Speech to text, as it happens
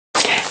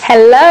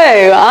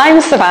Hello,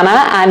 I'm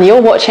Savannah and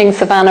you're watching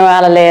Savannah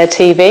Alalea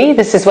TV.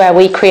 This is where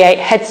we create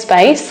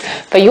headspace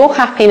for your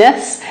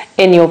happiness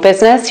in your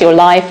business, your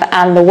life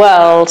and the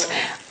world.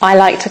 I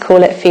like to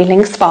call it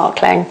feeling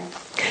sparkling.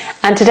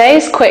 And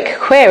today's quick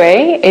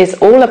query is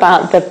all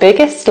about the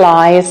biggest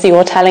lies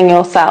you're telling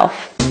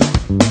yourself.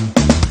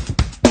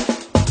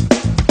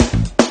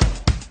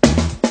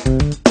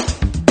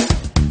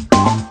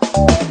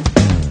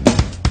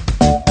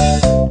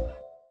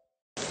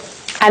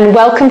 And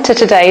welcome to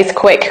today's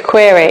quick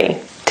query.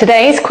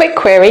 Today's quick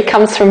query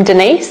comes from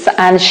Denise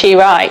and she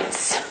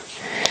writes,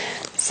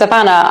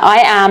 Savannah,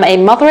 I am a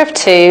mother of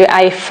two,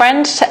 a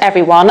friend to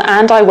everyone,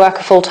 and I work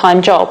a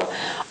full-time job.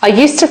 I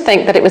used to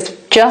think that it was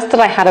just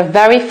that I had a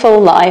very full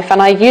life and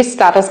I used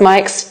that as my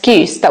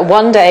excuse that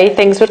one day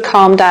things would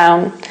calm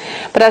down.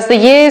 But as the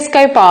years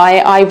go by,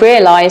 I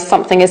realise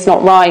something is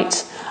not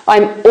right.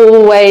 I'm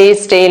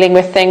always dealing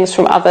with things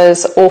from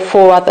others or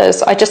for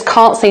others. I just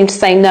can't seem to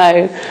say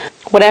no.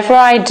 Whatever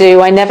I do,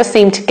 I never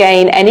seem to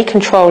gain any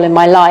control in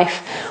my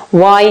life.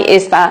 Why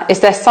is that? Is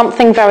there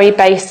something very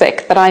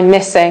basic that I'm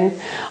missing?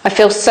 I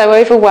feel so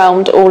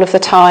overwhelmed all of the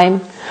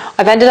time.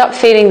 I've ended up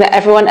feeling that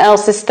everyone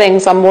else's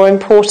things are more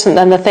important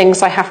than the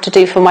things I have to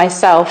do for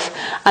myself,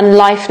 and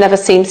life never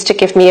seems to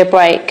give me a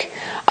break.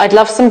 I'd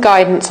love some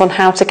guidance on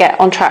how to get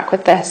on track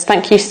with this.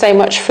 Thank you so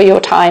much for your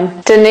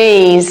time.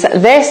 Denise,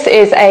 this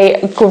is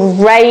a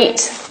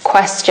great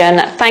question.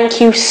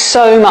 Thank you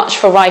so much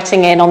for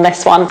writing in on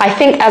this one. I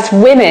think as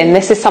women,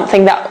 this is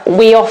something that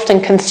we often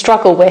can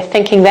struggle with,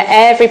 thinking that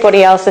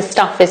everybody else's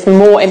stuff is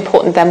more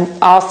important than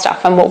our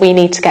stuff and what we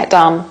need to get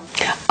done.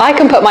 I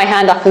can put my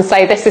hand up and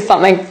say this is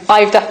something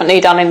I've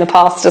definitely done in the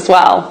past as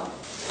well.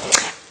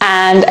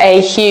 And a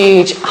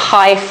huge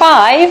high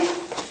five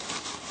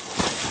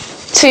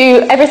to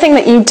everything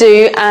that you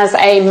do as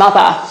a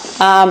mother,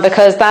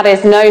 because that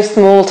is no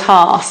small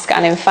task,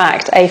 and in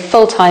fact a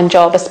full-time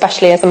job,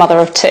 especially as a mother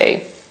of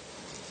two.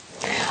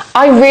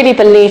 I really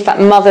believe that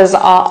mothers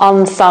are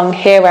unsung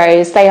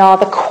heroes. They are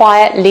the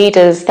quiet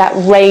leaders that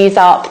raise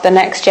up the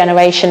next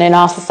generation in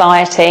our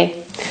society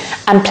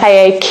and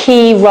play a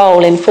key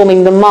role in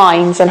forming the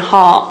minds and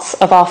hearts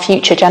of our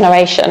future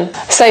generation.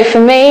 So for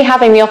me,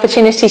 having the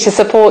opportunity to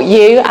support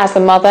you as a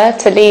mother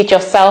to lead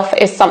yourself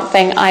is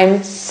something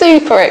I'm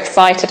super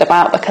excited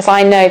about, because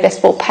I know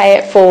this will pay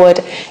it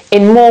forward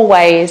in more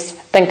ways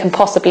than can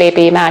possibly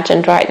be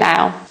imagined right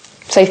now.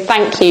 So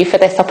thank you for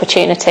this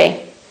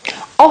opportunity.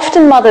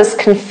 Often mothers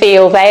can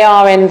feel they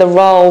are in the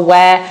role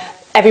where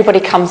everybody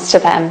comes to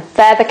them.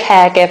 They're the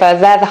caregiver,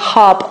 they're the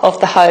hub of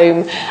the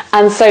home.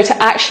 And so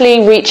to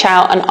actually reach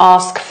out and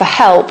ask for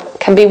help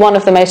can be one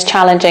of the most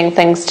challenging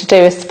things to do,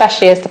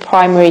 especially as the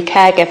primary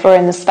caregiver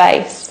in the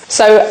space.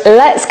 So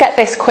let's get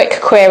this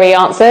quick query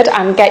answered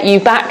and get you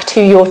back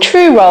to your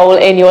true role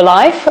in your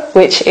life,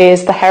 which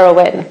is the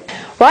heroine.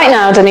 Right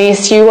now,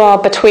 Denise, you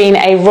are between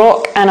a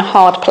rock and a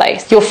hard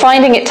place. You're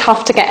finding it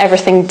tough to get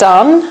everything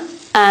done,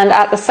 and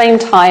at the same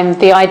time,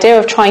 the idea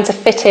of trying to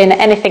fit in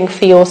anything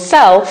for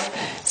yourself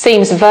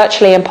seems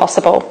virtually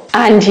impossible.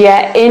 And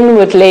yet,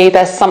 inwardly,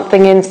 there's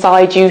something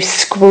inside you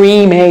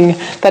screaming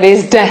that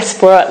is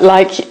desperate,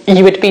 like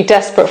you would be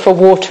desperate for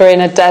water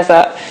in a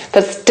desert,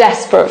 that's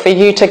desperate for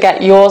you to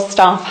get your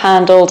stuff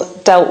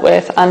handled, dealt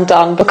with, and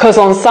done. Because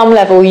on some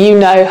level, you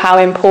know how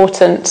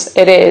important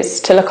it is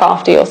to look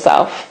after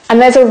yourself.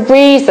 And there's a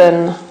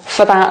reason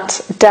for that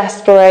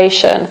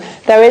desperation.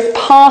 There is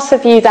part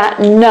of you that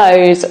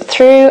knows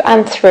through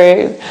and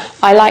through.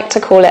 I like to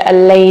call it a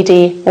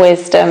lady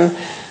wisdom.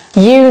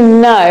 You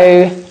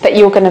know that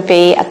you're going to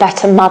be a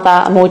better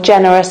mother, a more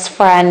generous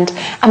friend,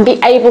 and be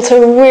able to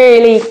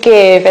really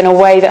give in a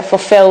way that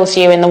fulfills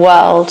you in the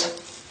world.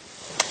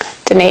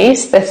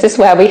 Denise, this is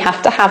where we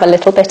have to have a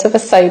little bit of a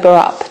sober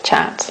up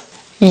chat.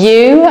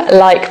 You,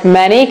 like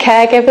many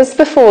caregivers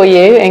before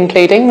you,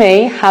 including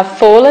me, have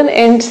fallen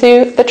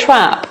into the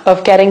trap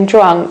of getting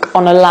drunk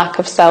on a lack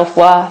of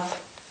self-worth.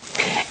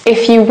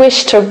 If you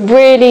wish to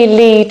really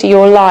lead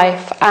your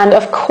life and,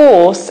 of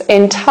course,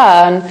 in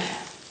turn,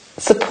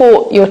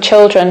 support your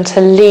children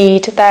to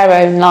lead their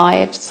own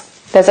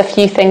lives, there's a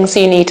few things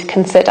you need to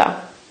consider.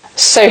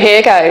 So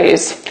here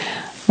goes.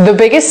 The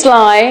biggest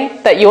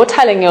lie that you're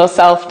telling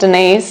yourself,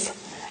 Denise,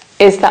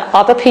 is that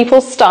other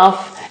people's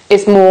stuff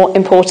is more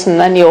important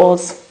than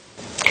yours.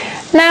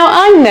 Now,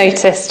 I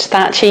noticed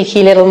that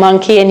cheeky little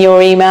monkey in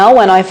your email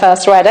when I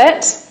first read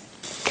it.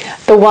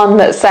 The one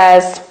that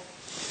says,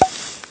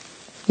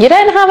 you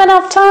don't have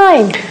enough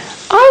time.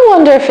 I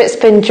wonder if it's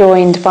been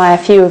joined by a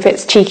few of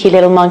its cheeky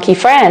little monkey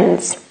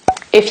friends.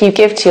 If you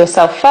give to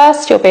yourself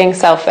first, you're being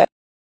selfish.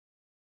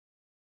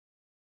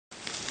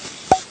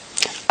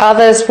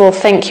 Others will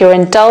think you're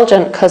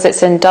indulgent because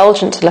it's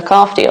indulgent to look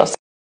after yourself.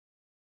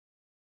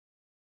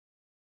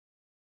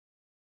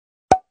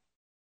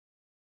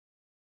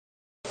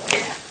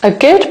 A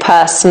good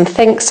person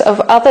thinks of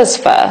others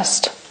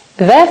first.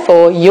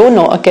 Therefore, you're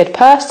not a good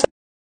person.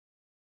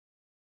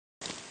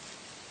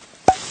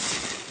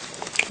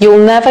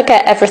 You'll never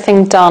get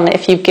everything done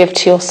if you give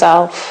to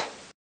yourself.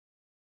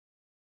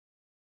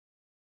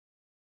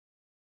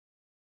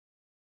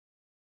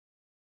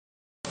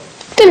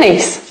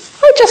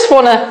 Denise, I just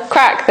want to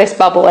crack this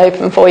bubble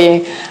open for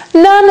you.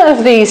 None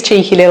of these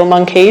cheeky little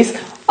monkeys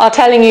are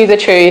telling you the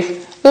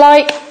truth,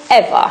 like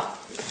ever.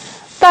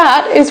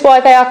 That is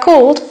why they are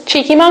called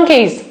cheeky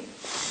monkeys.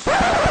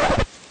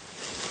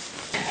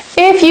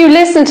 If you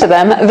listen to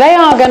them, they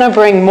are going to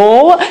bring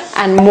more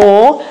and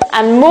more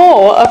and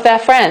more of their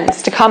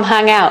friends to come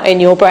hang out in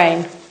your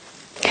brain.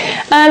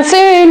 And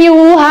soon you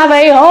will have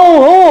a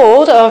whole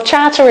horde of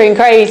chattering,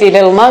 crazy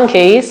little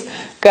monkeys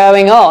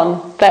going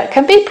on that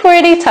can be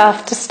pretty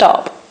tough to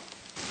stop.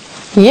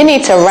 You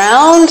need to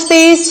round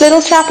these little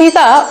chappies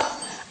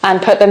up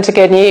and put them to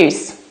good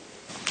use.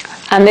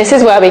 And this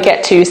is where we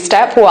get to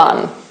step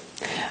 1.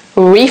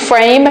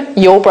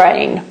 Reframe your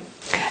brain.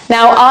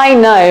 Now, I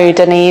know,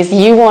 Denise,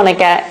 you want to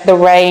get the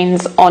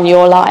reins on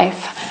your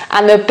life.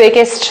 And the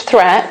biggest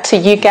threat to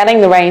you getting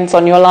the reins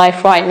on your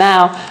life right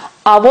now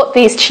are what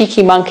these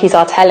cheeky monkeys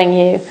are telling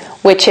you,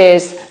 which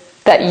is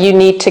that you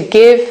need to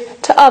give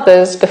to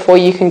others before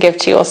you can give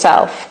to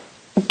yourself.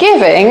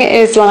 Giving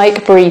is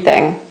like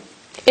breathing.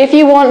 If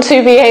you want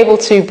to be able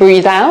to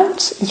breathe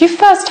out, you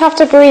first have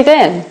to breathe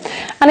in.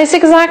 And it's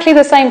exactly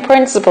the same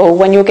principle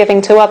when you're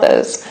giving to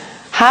others.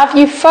 Have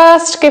you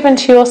first given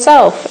to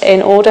yourself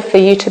in order for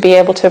you to be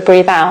able to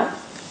breathe out?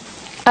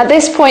 At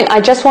this point,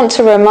 I just want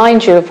to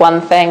remind you of one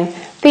thing.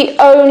 The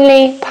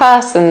only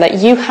person that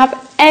you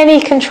have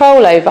any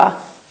control over,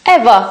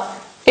 ever,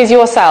 is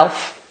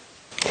yourself.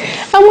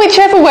 And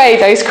whichever way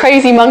those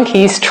crazy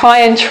monkeys try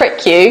and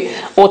trick you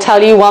or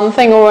tell you one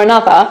thing or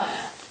another,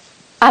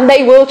 and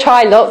they will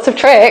try lots of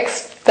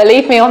tricks,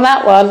 believe me on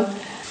that one,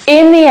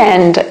 in the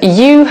end,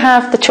 you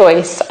have the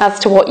choice as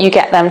to what you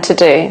get them to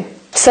do.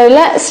 So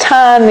let's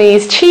turn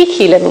these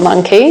cheeky little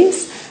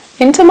monkeys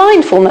into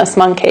mindfulness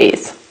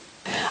monkeys.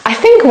 I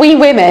think we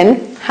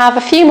women have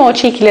a few more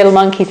cheeky little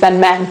monkeys than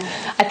men.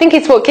 I think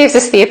it's what gives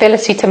us the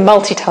ability to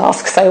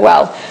multitask so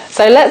well.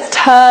 So let's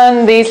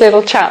turn these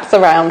little chaps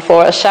around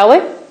for us, shall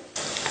we?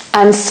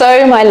 And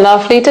so, my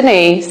lovely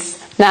Denise,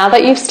 now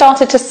that you've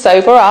started to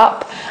sober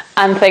up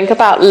and think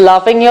about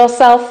loving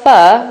yourself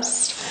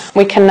first,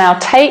 we can now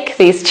take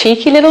these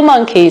cheeky little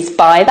monkeys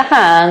by the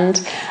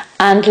hand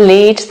and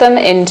lead them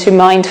into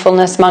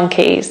mindfulness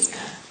monkeys.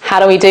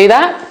 How do we do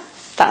that?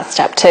 That's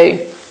step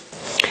 2.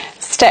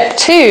 Step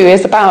 2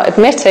 is about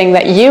admitting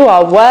that you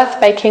are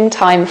worth making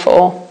time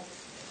for.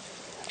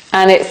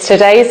 And it's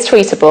today's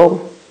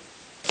tweetable.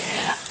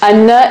 A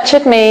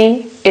nurtured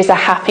me is a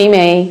happy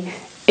me,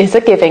 is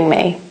a giving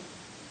me.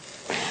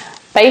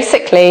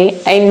 Basically,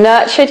 a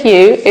nurtured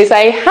you is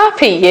a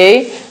happy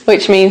you,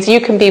 which means you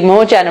can be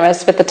more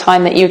generous with the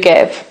time that you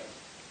give.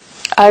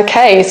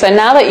 Okay, so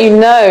now that you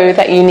know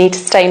that you need to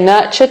stay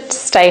nurtured,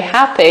 stay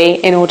happy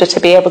in order to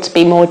be able to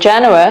be more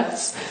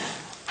generous,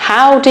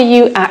 how do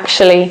you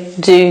actually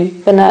do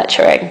the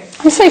nurturing?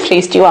 I'm so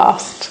pleased you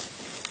asked.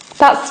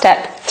 That's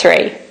step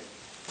 3.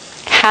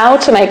 How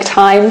to make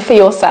time for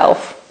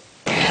yourself.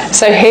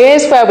 So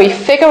here's where we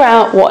figure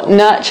out what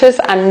nurtures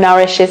and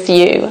nourishes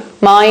you,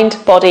 mind,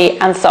 body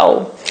and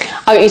soul.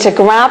 I want you to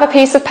grab a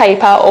piece of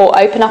paper or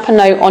open up a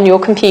note on your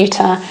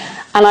computer,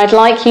 and I'd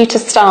like you to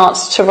start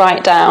to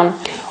write down,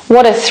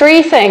 what are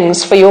 3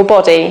 things for your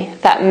body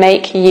that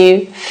make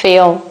you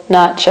feel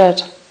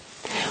nurtured?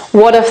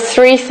 What are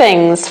 3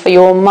 things for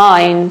your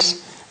mind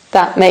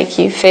that make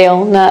you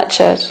feel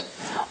nurtured?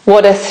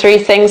 What are 3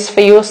 things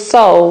for your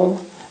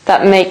soul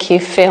that make you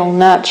feel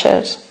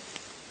nurtured?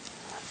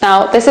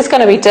 Now, this is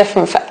going to be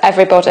different for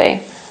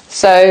everybody.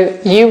 So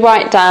you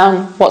write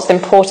down what's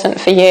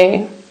important for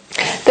you.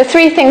 The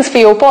 3 things for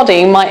your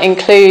body might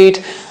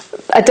include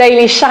a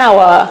daily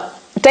shower,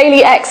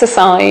 daily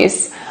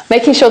exercise,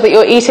 making sure that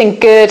you're eating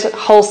good,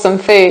 wholesome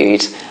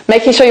food,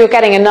 making sure you're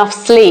getting enough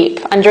sleep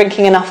and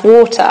drinking enough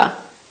water.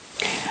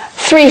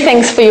 3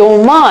 things for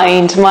your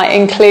mind might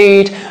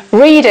include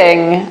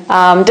reading,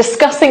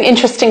 discussing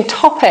interesting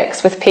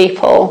topics with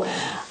people,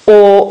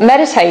 or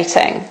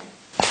meditating.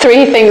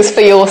 3 things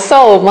for your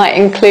soul might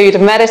include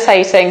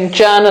meditating,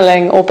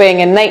 journaling, or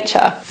being in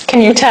nature.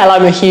 Can you tell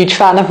I'm a huge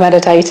fan of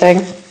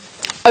meditating?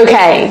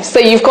 Okay, so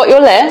you've got your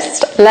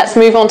list. Let's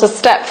move on to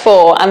step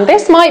 4, and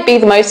this might be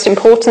the most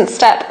important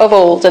step of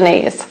all,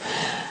 Denise.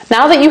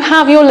 Now that you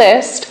have your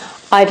list,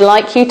 I'd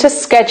like you to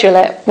schedule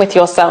it with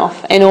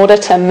yourself in order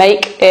to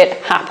make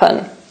it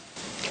happen.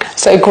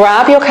 So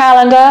grab your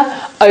calendar,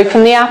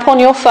 open the app on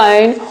your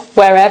phone,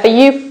 wherever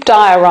you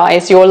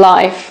diarise your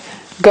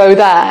life, go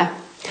there.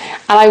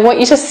 And I want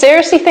you to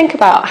seriously think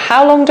about,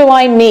 how long do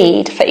I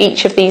need for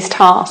each of these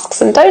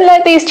tasks? And don't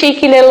let these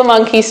cheeky little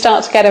monkeys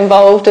start to get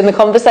involved in the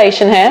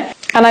conversation here.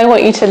 And I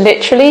want you to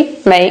literally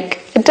make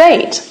a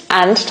date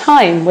and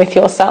time with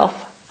yourself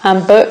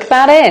and book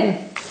that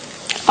in.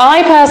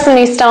 I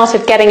personally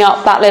started getting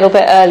up that little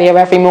bit earlier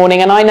every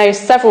morning, and I know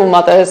several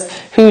mothers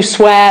who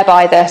swear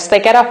by this. They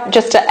get up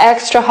just an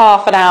extra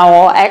half an hour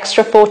or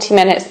extra 40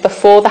 minutes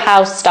before the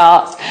house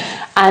starts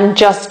and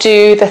just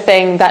do the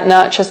thing that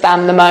nurtures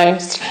them the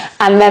most.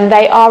 And then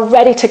they are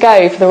ready to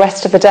go for the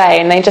rest of the day,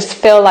 and they just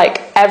feel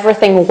like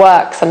everything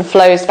works and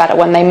flows better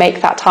when they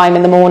make that time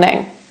in the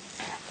morning.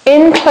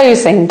 In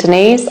closing,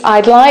 Denise,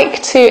 I'd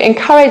like to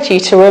encourage you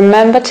to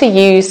remember to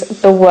use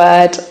the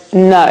word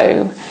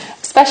no,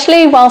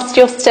 especially whilst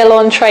you're still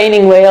on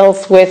training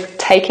wheels with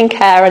taking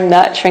care and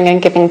nurturing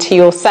and giving to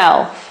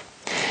yourself.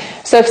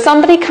 So if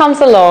somebody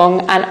comes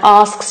along and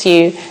asks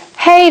you,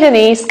 hey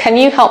Denise, can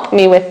you help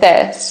me with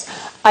this?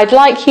 I'd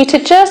like you to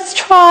just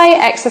try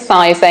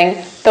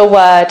exercising the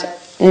word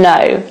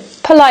no,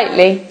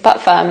 politely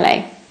but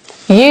firmly.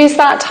 Use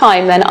that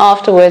time then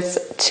afterwards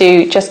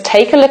to just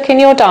take a look in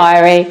your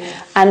diary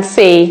and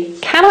see,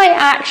 can I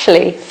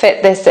actually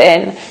fit this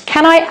in?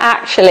 Can I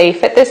actually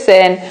fit this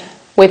in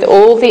with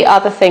all the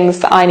other things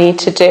that I need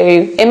to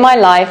do in my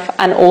life,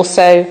 and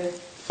also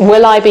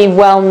will I be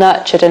well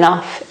nurtured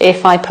enough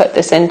if I put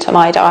this into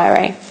my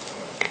diary?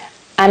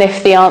 And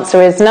if the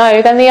answer is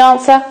no, then the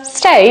answer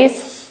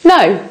stays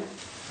no.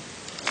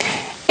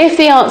 If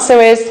the answer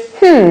is,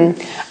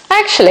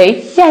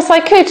 actually, yes,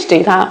 I could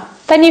do that,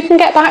 then you can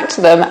get back to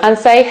them and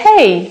say,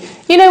 hey,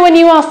 you know, when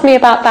you asked me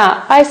about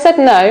that, I said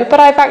no, but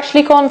I've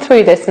actually gone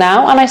through this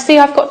now and I see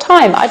I've got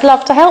time. I'd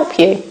love to help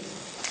you.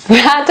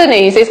 That,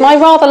 Denise, is my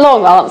rather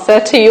long answer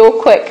to your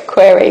quick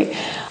query.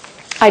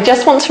 I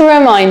just want to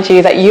remind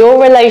you that your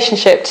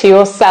relationship to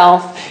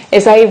yourself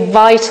is a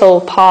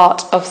vital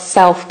part of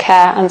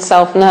self-care and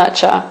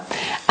self-nurture.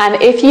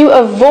 And if you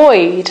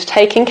avoid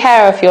taking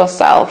care of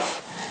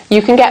yourself,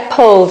 you can get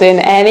pulled in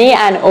any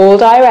and all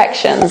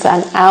directions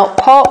and out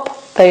pop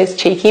those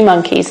cheeky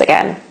monkeys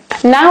again.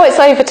 Now it's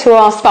over to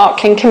our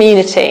sparkling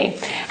community.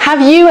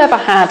 Have you ever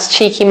had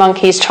cheeky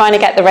monkeys trying to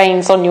get the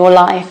reins on your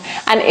life?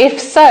 And if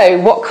so,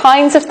 what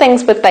kinds of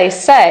things would they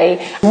say?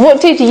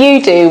 What did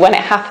you do when it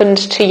happened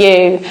to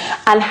you?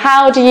 And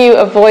how do you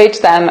avoid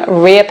them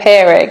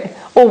reappearing?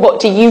 Or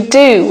what do you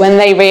do when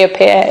they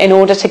reappear in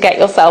order to get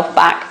yourself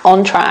back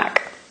on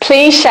track?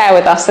 Please share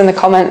with us in the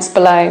comments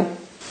below.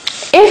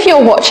 If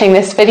you're watching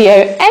this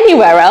video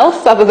anywhere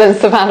else other than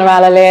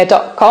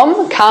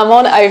savannahalalia.com, come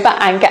on over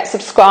and get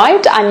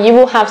subscribed, and you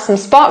will have some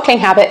sparkling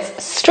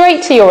habits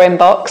straight to your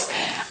inbox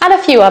and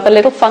a few other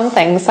little fun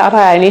things that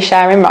I only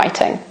share in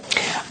writing.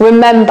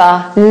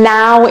 Remember,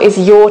 now is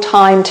your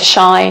time to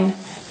shine.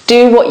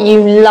 Do what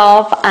you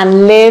love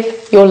and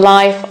live your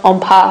life on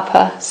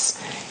purpose.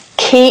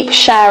 Keep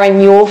sharing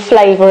your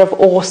flavour of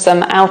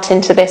awesome out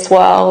into this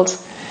world.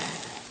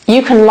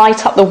 You can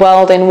light up the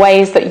world in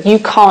ways that you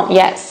can't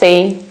yet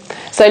see.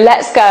 So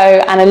let's go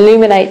and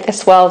illuminate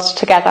this world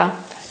together.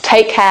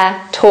 Take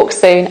care, talk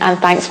soon, and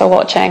thanks for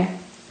watching.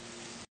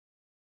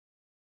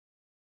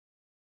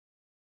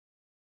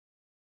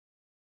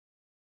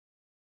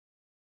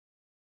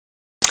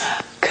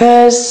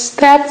 Cause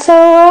that's a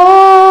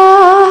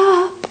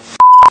wrap.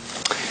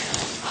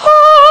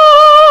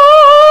 Oh,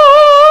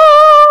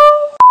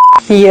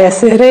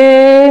 yes it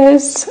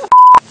is.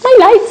 My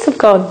lights have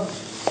gone.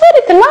 Where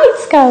did the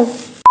lights go?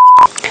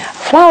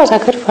 Flowers are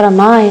good for the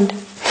mind.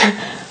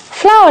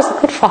 Flowers are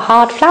good for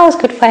heart. Flowers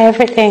are good for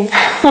everything.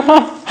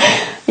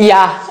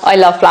 Yeah, I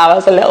love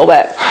flowers a little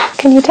bit.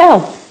 Can you tell?